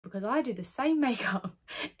because I do the same makeup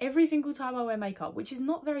every single time I wear makeup, which is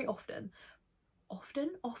not very often. Often?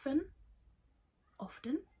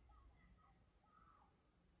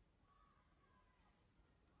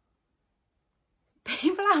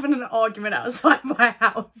 People are having an argument outside my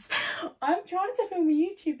house. I'm trying to film a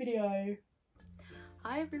YouTube video.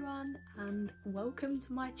 Hi everyone, and welcome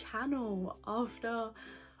to my channel. After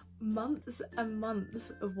months and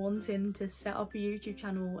months of wanting to set up a YouTube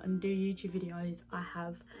channel and do YouTube videos, I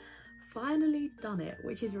have finally done it,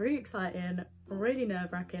 which is really exciting, really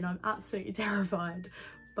nerve-wracking. I'm absolutely terrified,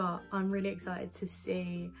 but I'm really excited to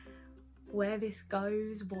see where this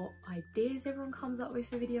goes, what ideas everyone comes up with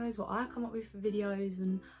for videos, what I come up with for videos,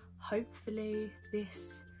 and hopefully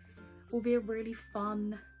this will be a really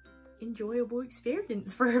fun, enjoyable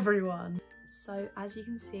experience for everyone. So as you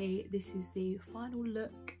can see, this is the final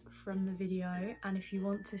look from the video, and if you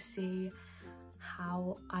want to see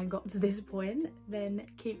how I got to this point, then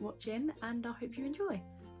keep watching and I hope you enjoy.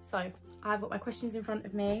 So I've got my questions in front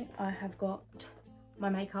of me, I have got my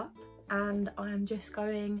makeup, and I'm just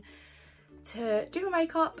going to do my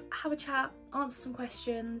makeup, have a chat, answer some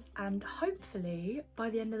questions, and hopefully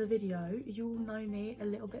by the end of the video you'll know me a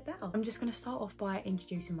little bit better. I'm just going to start off by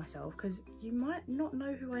introducing myself, because you might not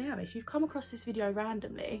know who I am. If you've come across this video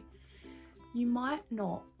randomly, you might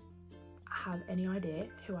not have any idea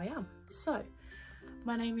who I am. So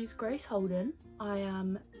my name is Grace Holden, I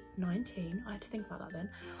am 19, I had to think about that then.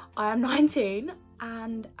 I am 19,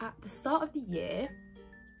 and at the start of the year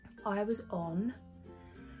I was on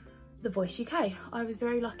The Voice UK. I was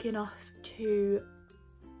very lucky enough to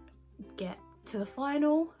get to the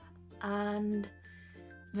final, and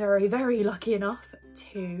very, very lucky enough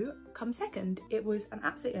to come second. It was an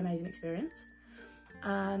absolutely amazing experience,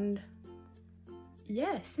 and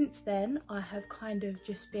yeah, since then I have kind of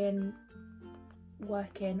just been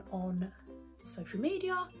working on social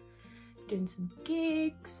media, doing some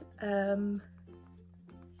gigs, yeah,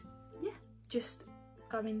 just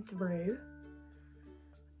going through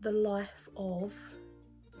the life of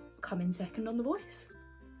coming second on The Voice,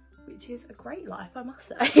 which is a great life, I must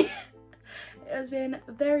say. It has been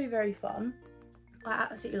very, very fun. I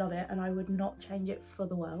absolutely love it, and I would not change it for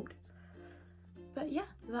the world. But yeah,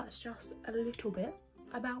 that's just a little bit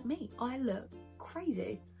about me. I look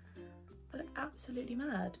crazy. I look absolutely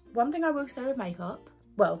mad. One thing I will say with makeup,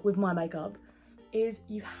 well, with my makeup, is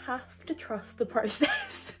you have to trust the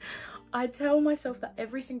process. I tell myself that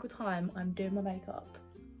every single time I'm doing my makeup.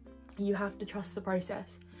 You have to trust the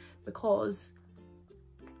process, because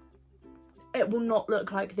it will not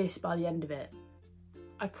look like this by the end of it.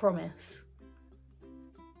 I promise.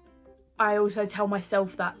 I also tell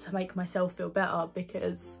myself that to make myself feel better,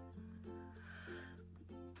 because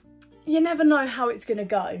you never know how it's gonna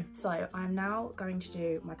go. So I'm now going to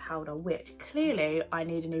do my powder, which clearly I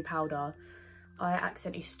need a new powder. I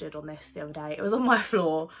accidentally stood on this the other day. It was on my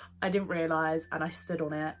floor, I didn't realise, and I stood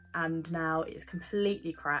on it, and now it's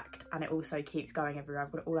completely cracked, and it also keeps going everywhere.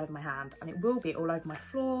 I've got it all over my hand, and it will be all over my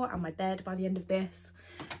floor and my bed by the end of this,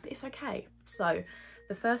 but it's okay. So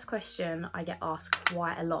the first question I get asked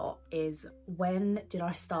quite a lot is, when did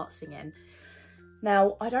I start singing?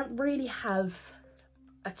 Now, I don't really have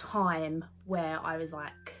a time where I was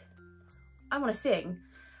like, I want to sing,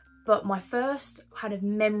 but my first kind of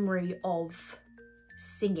memory of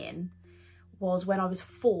singing was when I was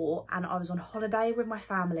 4, and I was on holiday with my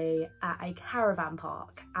family at a caravan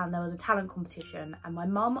park, and there was a talent competition, and my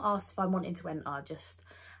mum asked if I wanted to enter just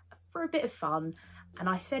for a bit of fun, and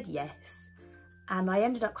I said yes, and I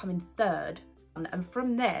ended up coming 3rd. And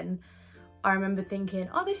from then I remember thinking,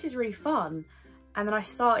 oh, this is really fun. And then I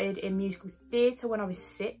started in musical theatre when I was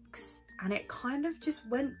 6, and it kind of just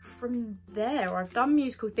went from there. I've done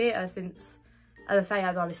musical theatre since, as I say,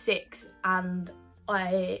 as I was 6, and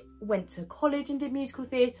I went to college and did musical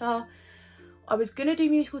theatre. I was gonna do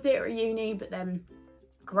musical theatre at uni, but then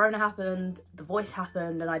Corona happened, The Voice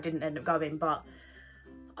happened, and I didn't end up going, but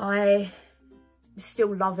I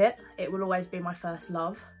still love it. It will always be my first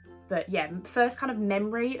love. But yeah, first kind of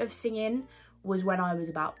memory of singing was when I was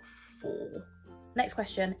about 4. Next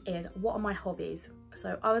question is, what are my hobbies?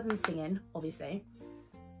 So other than singing, obviously,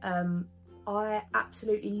 I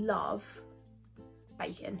absolutely love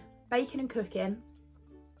baking and cooking.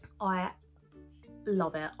 I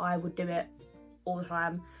love it. I would do it all the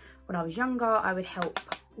time. When I was younger, I would help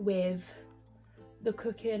with the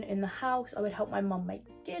cooking in the house. I would help my mum make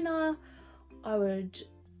dinner. I would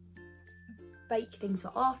bake things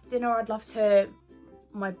for after dinner. I'd love to,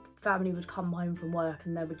 my family would come home from work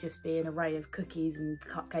and there would just be an array of cookies and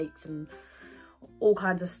cupcakes and all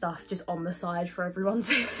kinds of stuff just on the side for everyone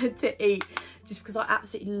to eat, just because I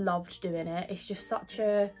absolutely loved doing it. It's just such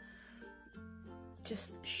a,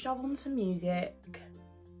 just shove on some music,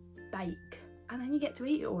 bake, and then you get to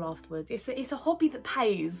eat it all afterwards. It's a hobby that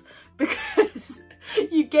pays because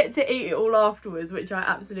you get to eat it all afterwards, which I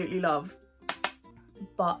absolutely love.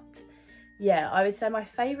 But yeah, I would say my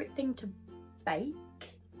favourite thing to bake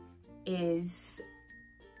is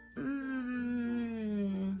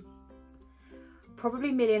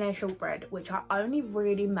probably millionaire shortbread, which I only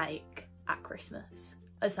really make at Christmas.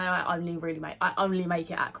 I only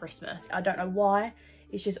make it at Christmas. I don't know why.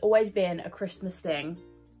 It's just always been a Christmas thing.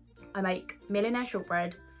 I make millionaire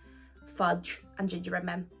shortbread, fudge and gingerbread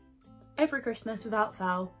men every Christmas without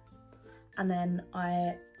fail. And then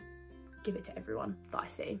I give it to everyone that I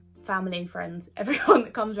see. Family, friends, everyone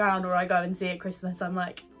that comes around or I go and see at Christmas. I'm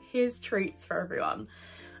like, here's treats for everyone.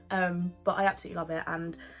 But I absolutely love it.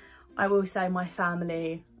 And I will say my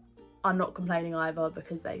family, I'm not complaining either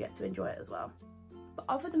because they get to enjoy it as well. But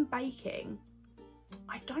other than baking,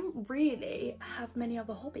 I don't really have many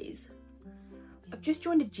other hobbies. I've just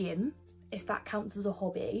joined a gym, if that counts as a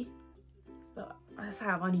hobby. But as I say,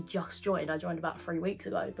 I've only just joined. I joined about 3 weeks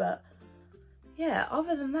ago. But yeah,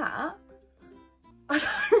 other than that, I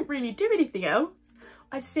don't really do anything else.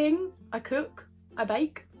 I sing, I cook, I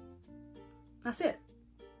bake. That's it.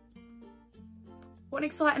 What an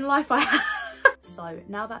exciting life I have. So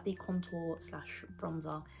now that the contour slash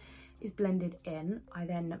bronzer is blended in, I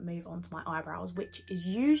then move on to my eyebrows, which is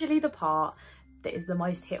usually the part that is the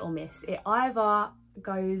most hit or miss. It either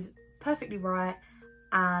goes perfectly right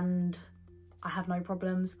and I have no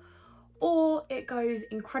problems, or it goes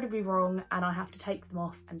incredibly wrong and I have to take them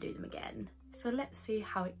off and do them again. So let's see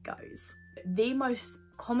how it goes. The most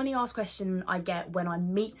commonly asked question I get when I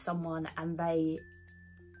meet someone and they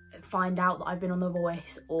find out that I've been on The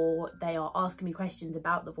Voice, or they are asking me questions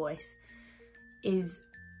about The Voice, is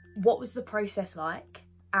what was the process like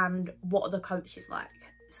and what are the coaches like?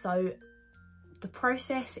 So the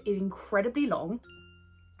process is incredibly long.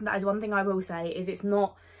 That is one thing I will say, is it's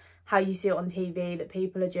not how you see it on TV, that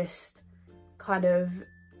people are just kind of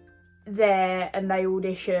there and they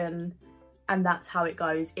audition and that's how it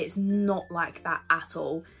goes. It's not like that at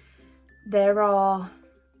all. There are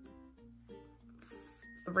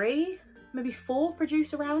 3, maybe 4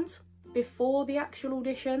 producer rounds before the actual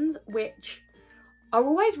auditions, which are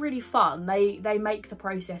always really fun. They make the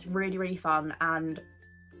process really, really fun and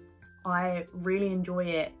I really enjoy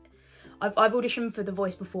it. I've auditioned for The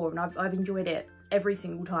Voice before and I've enjoyed it every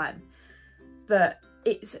single time. But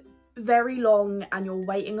it's very long and you're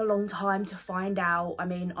waiting a long time to find out. I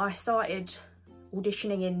mean, I started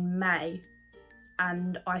auditioning in May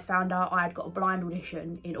and I found out I had got a blind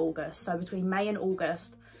audition in August. So between May and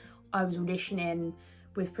August, I was auditioning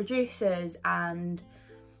with producers and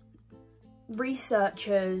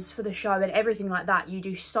researchers for the show and everything like that. You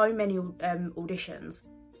do so many auditions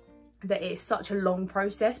that it's such a long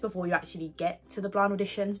process before you actually get to the blind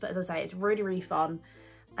auditions. But as I say, it's really, really fun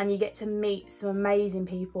and you get to meet some amazing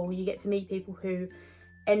people. You get to meet people who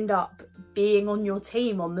end up being on your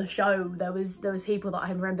team on the show. There was people that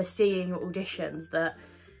I remember seeing at auditions that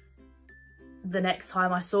the next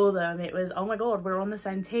time I saw them, it was, oh my god, we're on the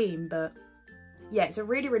same team. But yeah, it's a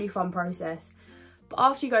really, really fun process. But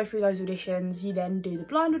after you go through those auditions, you then do the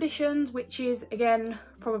blind auditions, which is, again,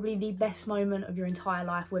 probably the best moment of your entire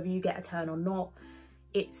life, whether you get a turn or not.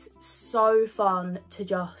 It's so fun to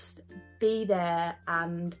just be there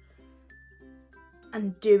and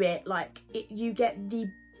do it. Like, you get the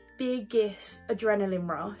biggest adrenaline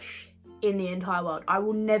rush in the entire world. I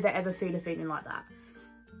will never ever feel a feeling like that,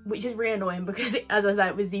 which is really annoying because, as I say,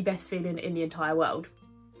 it was the best feeling in the entire world.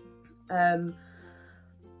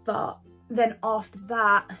 But then after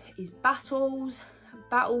that is battles.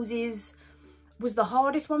 Battles was the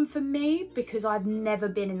hardest one for me because I've never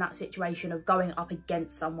been in that situation of going up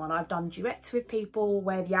against someone. I've done duets with people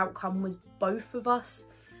where the outcome was both of us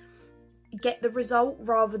get the result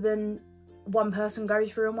rather than one person goes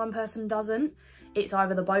through and one person doesn't. It's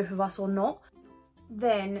either the both of us or not.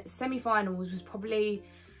 Then semi-finals was probably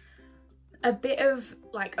a bit of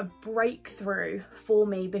like a breakthrough for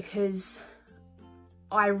me because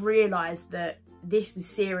I realised that this was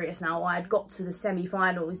serious now. I had got to the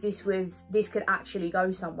semi-finals. This could actually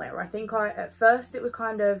go somewhere. I think at first it was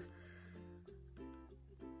kind of,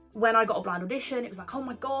 when I got a blind audition, it was like, oh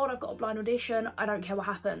my god, I've got a blind audition, I don't care what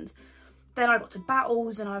happens. Then I got to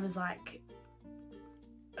battles and I was like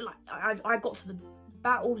I got to the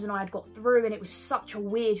battles and I had got through, and it was such a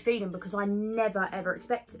weird feeling because I never ever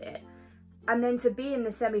expected it. And then to be in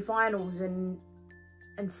the semi-finals and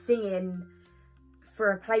singing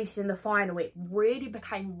for a place in the final, it really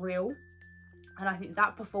became real. And I think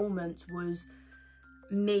that performance was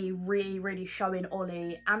me really showing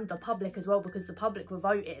Ollie and the public as well, because the public were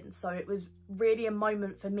voting. So it was really a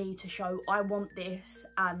moment for me to show I want this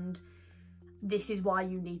and this is why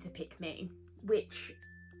you need to pick me, which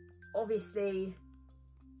obviously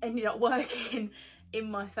ended up working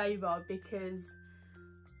in my favour, because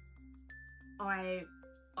I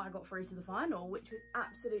got through to the final, which was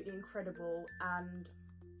absolutely incredible, and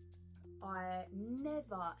I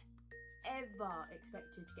never ever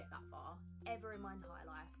expected to get that far ever in my entire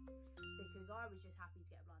life, because I was just happy to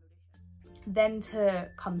get a blind audition. Then to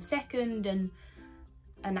come second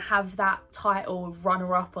and have that title of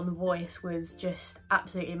runner-up on The Voice was just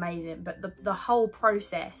absolutely amazing. But the whole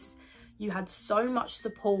process, you had so much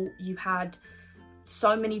support, you had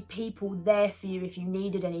so many people there for you if you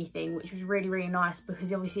needed anything, which was really nice,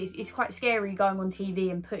 because obviously it's quite scary going on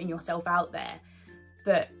TV and putting yourself out there,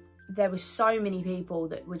 but there were so many people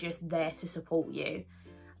that were just there to support you.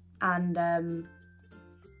 And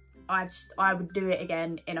I would do it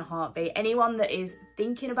again in a heartbeat. Anyone that is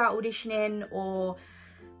thinking about auditioning or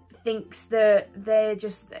thinks that they're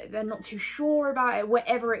not too sure about it,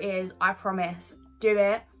 whatever it is, I promise, do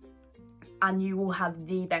it and you will have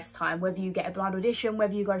the best time. Whether you get a blind audition,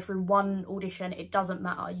 whether you go through one audition, it doesn't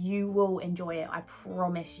matter. You will enjoy it, I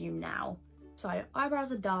promise you now. So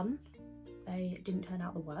eyebrows are done. They didn't turn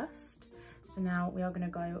out the worst. So now we are going to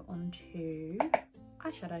go on to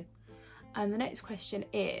eyeshadow. And the next question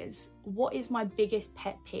is, what is my biggest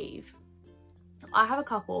pet peeve? I have a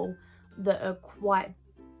couple that are quite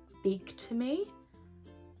big to me.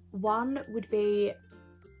 One would be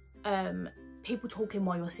people talking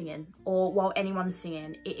while you're singing, or while anyone's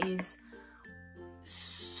singing. It is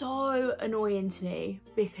so annoying to me,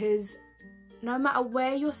 because no matter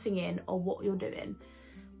where you're singing or what you're doing,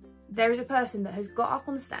 there is a person that has got up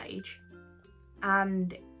on stage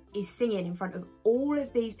and is singing in front of all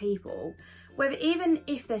of these people, whether even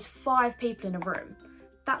if there's 5 people in a room.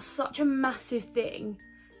 That's such a massive thing,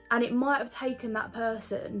 and it might have taken that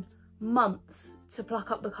person months to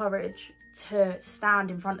pluck up the courage to stand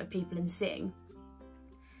in front of people and sing.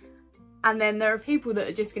 And then there are people that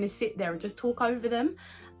are just going to sit there and just talk over them,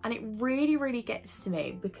 and it really gets to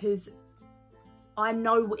me, because I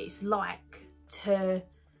know what it's like to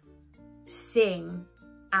sing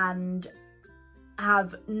and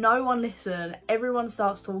have no one listen, everyone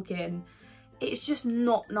starts talking. It's just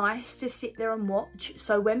not nice to sit there and watch.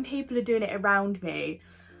 So when people are doing it around me,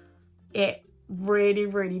 it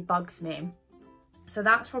really bugs me. So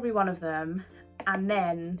that's probably one of them. And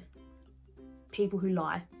then people who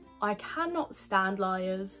lie. I cannot stand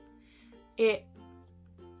liars. It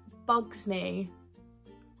bugs me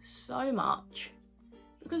so much,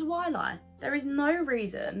 because why lie? There is no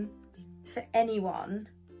reason for anyone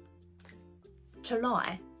to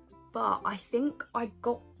lie. But I think I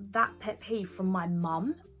got that pet peeve from my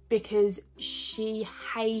mum, because she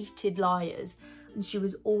hated liars, and she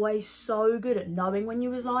was always so good at knowing when you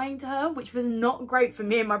was lying to her, which was not great for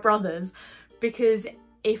me and my brothers, because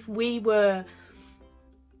if we were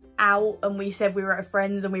out and we said we were at a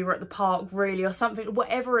friend's and we were at the park really or something,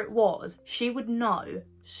 whatever it was, she would know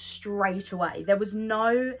straight away. There was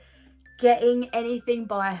no getting anything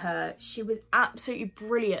by her. She was absolutely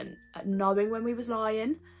brilliant at knowing when we was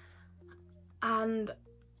lying. And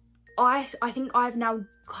I think I've now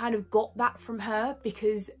kind of got that from her,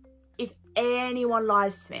 because if anyone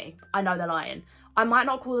lies to me, I know they're lying. I might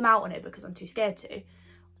not call them out on it because I'm too scared to.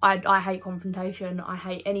 I hate confrontation. I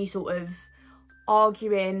hate any sort of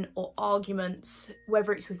arguing or arguments,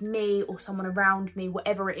 whether it's with me or someone around me,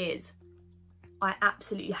 whatever it is. I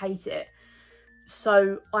absolutely hate it.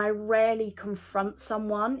 So I rarely confront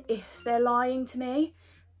someone if they're lying to me,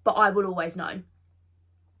 but I will always know.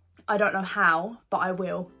 I don't know how, but I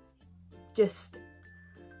will. Just,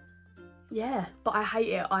 yeah, but I hate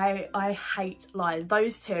it. I hate lies.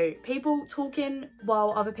 Those two, people talking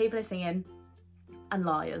while other people are singing, and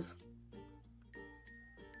liars.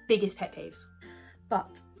 Biggest pet peeves.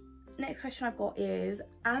 But next question I've got is,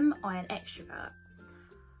 am I an extrovert?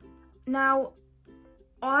 Now,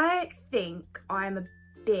 I think I'm a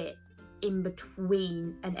bit in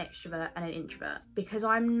between an extrovert and an introvert, because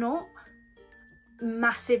I'm not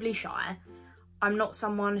massively shy. I'm not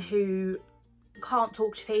someone who can't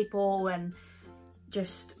talk to people and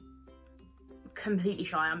just completely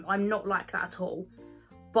shy. I'm not like that at all.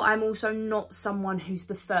 But I'm also not someone who's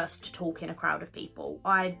the first to talk in a crowd of people.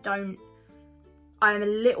 I'm a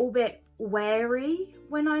little bit wary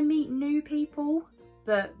when I meet new people,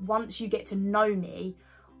 but once you get to know me,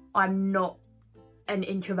 I'm not an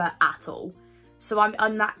introvert at all. So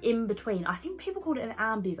I'm that in between. I think people call it an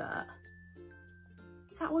ambivert.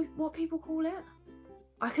 Is that what people call it?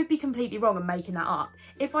 I could be completely wrong and making that up.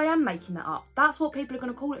 If I am making that up, that's what people are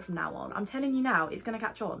going to call it from now on. I'm telling you now, it's going to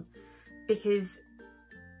catch on. Because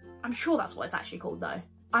I'm sure that's what it's actually called though.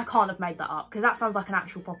 I can't have made that up because that sounds like an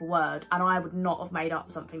actual proper word, and I would not have made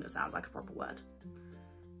up something that sounds like a proper word.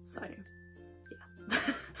 So, yeah.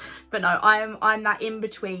 But no, I'm that in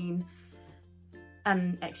between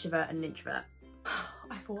an extrovert and an introvert.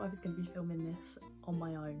 I thought I was going to be filming this on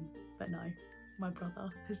my own, but no, my brother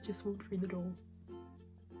has just walked through the door.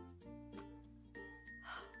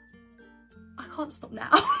 I can't stop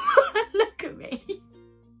now. Look at me.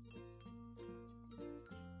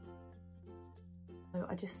 So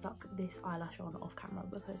I just stuck this eyelash on off camera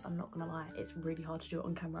because I'm not gonna lie, it's really hard to do it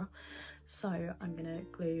on camera. So I'm gonna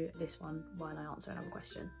glue this one while I answer another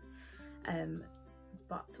question.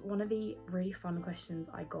 But one of the really fun questions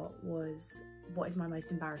I got was, what is my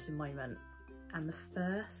most embarrassing moment? And the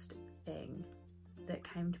first thing that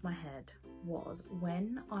came to my head was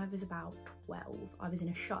when I was about 12, I was in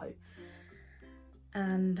a show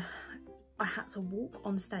and I had to walk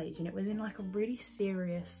on stage, and it was in like a really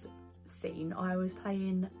serious scene. I was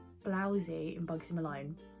playing Blousey in Bugsy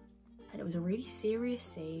Malone, and it was a really serious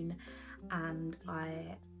scene, and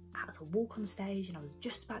I had to walk on stage and I was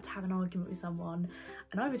just about to have an argument with someone,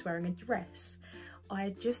 and I was wearing a dress. I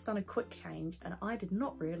had just done a quick change and I did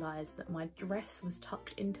not realise that my dress was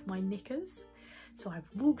tucked into my knickers. So I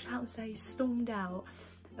walked out on stage, stormed out,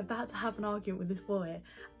 about to have an argument with this boy,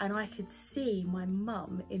 and I could see my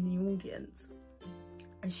mum in the audience,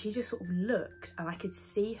 and she just sort of looked, and I could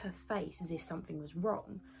see her face as if something was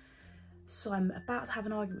wrong. So I'm about to have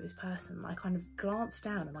an argument with this person, and I kind of glanced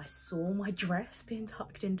down and I saw my dress being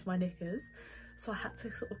tucked into my knickers. So I had to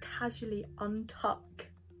sort of casually untuck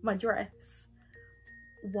my dress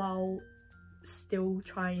while still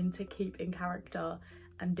trying to keep in character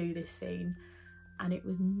and do this scene. And it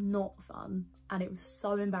was not fun, and it was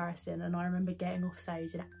so embarrassing. And I remember getting off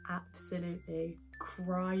stage and absolutely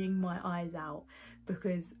crying my eyes out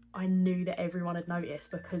because I knew that everyone had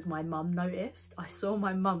noticed, because my mum noticed. I saw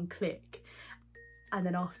my mum click, and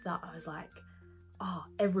then after that I was like, oh,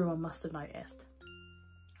 everyone must have noticed.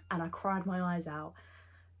 And I cried my eyes out.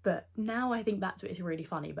 But now I think that's what is really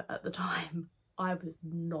funny, but at the time I was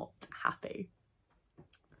not happy.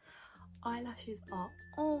 Eyelashes are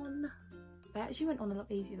on. They actually went on a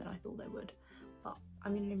lot easier than I thought they would, but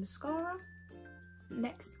I'm gonna do mascara.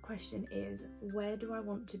 Next question is, where do I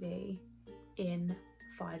want to be in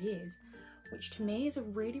 5 years? Which to me is a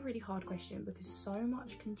really, really hard question because so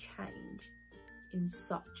much can change in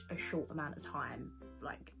such a short amount of time.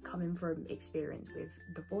 Like, coming from experience with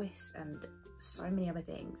The Voice and so many other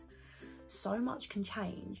things, so much can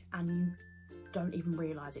change and you don't even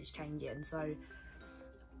realise it's changing. So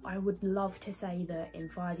I would love to say that in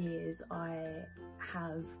 5 years I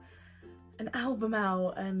have an album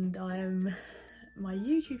out and my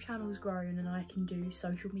YouTube channel's grown and I can do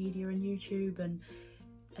social media and YouTube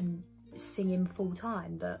and singing full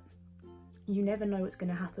time, but you never know what's going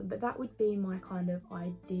to happen. But that would be my kind of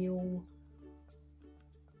ideal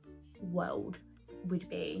world, would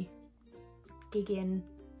be gigging,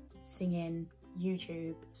 singing,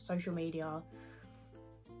 YouTube, social media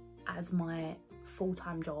as my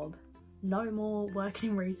full-time job. No more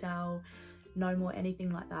working in retail, no more anything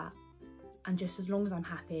like that. And just as long as I'm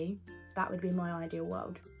happy, that would be my ideal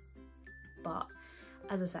world. But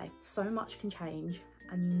as I say, so much can change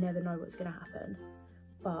and you never know what's going to happen.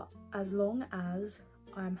 But as long as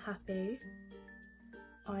I'm happy,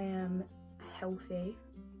 I am healthy,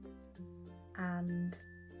 and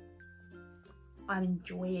I'm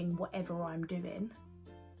enjoying whatever I'm doing,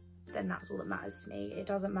 then that's all that matters to me. It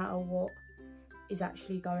doesn't matter what is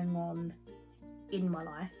actually going on in my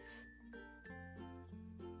life,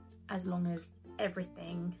 as long as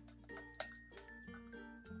everything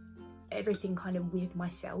kind of with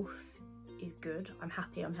myself is good, I'm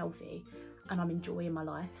happy, I'm healthy, and I'm enjoying my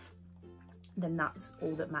life, then that's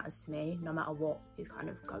all that matters to me, no matter what is kind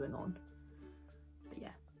of going on. But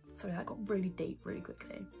yeah, sorry, that got really deep really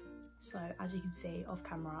quickly. So as you can see off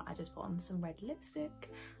camera, I just put on some red lipstick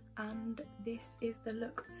and this is the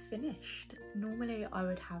look finished. Normally I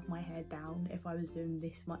would have my hair down if I was doing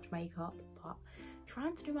this much makeup, but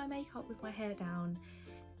trying to do my makeup with my hair down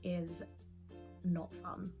is not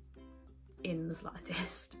fun in the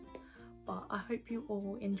slightest. But I hope you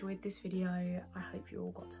all enjoyed this video. I hope you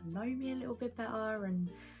all got to know me a little bit better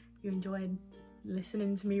and you enjoyed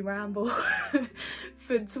listening to me ramble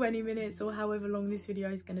for 20 minutes or however long this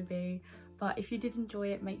video is going to be. But if you did enjoy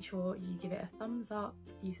it, make sure you give it a thumbs up,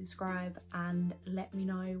 you subscribe, and let me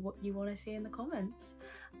know what you want to see in the comments.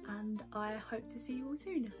 And I hope to see you all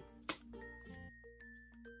soon.